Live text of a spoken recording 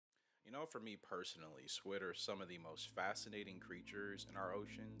For me personally, squid are some of the most fascinating creatures in our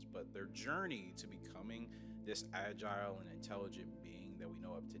oceans, but their journey to becoming this agile and intelligent being that we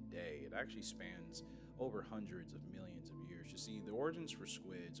know of today, it actually spans over hundreds of millions of years. You see, the origins for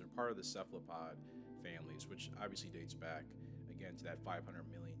squids are part of the cephalopod families, which obviously dates back again to that 500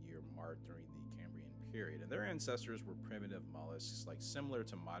 million year mark during the Cambrian period. And their ancestors were primitive mollusks, like similar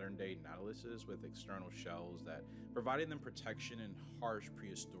to modern day nautiluses, with external shells that provided them protection in harsh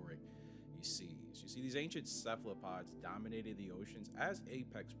prehistoric seas. You see, these ancient cephalopods dominated the oceans as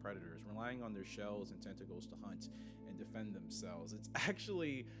apex predators, relying on their shells and tentacles to hunt and defend themselves. It's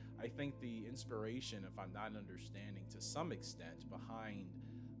actually, I think, the inspiration, if I'm not understanding to some extent, behind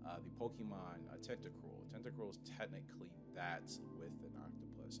the Pokemon Tentacruel. Tentacruel is technically that with an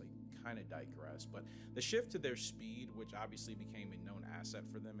octopus. I kind of digress, but the shift to their speed, which obviously became a known asset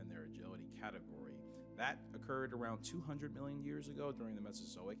for them in their agility category, that occurred around 200 million years ago during the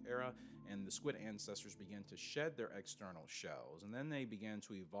Mesozoic era, and the squid ancestors began to shed their external shells, and then they began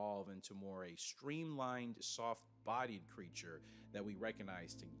to evolve into more a streamlined, soft-bodied creature that we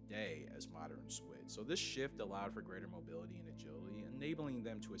recognize today as modern squid. So this shift allowed for greater mobility and agility, enabling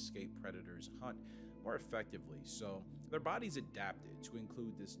them to escape predators and hunt more effectively. So their bodies adapted to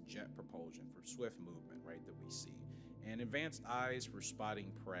include this jet propulsion for swift movement, right, that we see, and advanced eyes for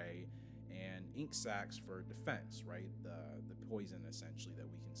spotting prey, and ink sacs for defense, right? The poison essentially that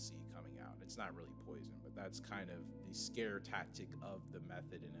we can see coming out. It's not really poison, but that's kind of the scare tactic of the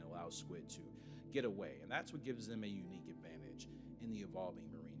method, and it allows squid to get away. And that's what gives them a unique advantage in the evolving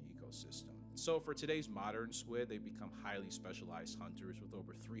marine ecosystem. So for today's modern squid, they've become highly specialized hunters with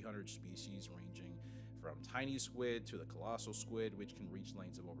over 300 species, ranging from tiny squid to the colossal squid, which can reach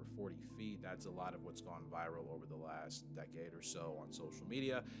lengths of over 40 feet. That's a lot of what's gone viral over the last decade or so on social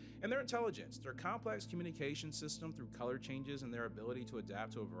media. And their intelligence, their complex communication system through color changes, and their ability to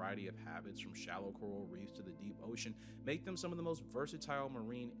adapt to a variety of habits from shallow coral reefs to the deep ocean make them some of the most versatile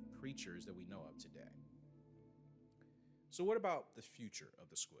marine creatures that we know of today. So what about the future of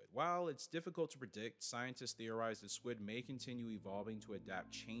the squid? While it's difficult to predict, scientists theorize that squid may continue evolving to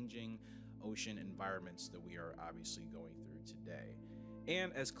adapt changing ocean environments that we are obviously going through today.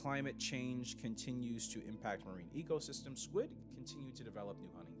 And as climate change continues to impact marine ecosystems, squid continue to develop new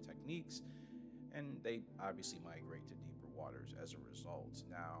hunting techniques, and they obviously migrate to deeper waters as a result.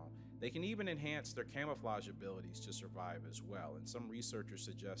 Now, they can even enhance their camouflage abilities to survive as well, and some researchers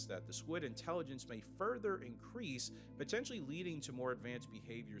suggest that the squid intelligence may further increase, potentially leading to more advanced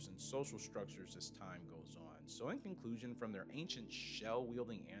behaviors and social structures as time goes on. So in conclusion, from their ancient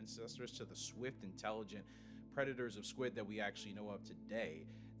shell-wielding ancestors to the swift, intelligent predators of squid that we actually know of today,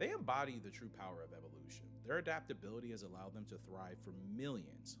 they embody the true power of evolution. Their adaptability has allowed them to thrive for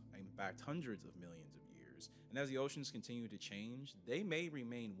millions, in fact hundreds of millions of years. And as the oceans continue to change, they may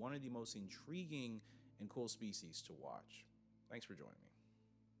remain one of the most intriguing and cool species to watch. Thanks for joining me.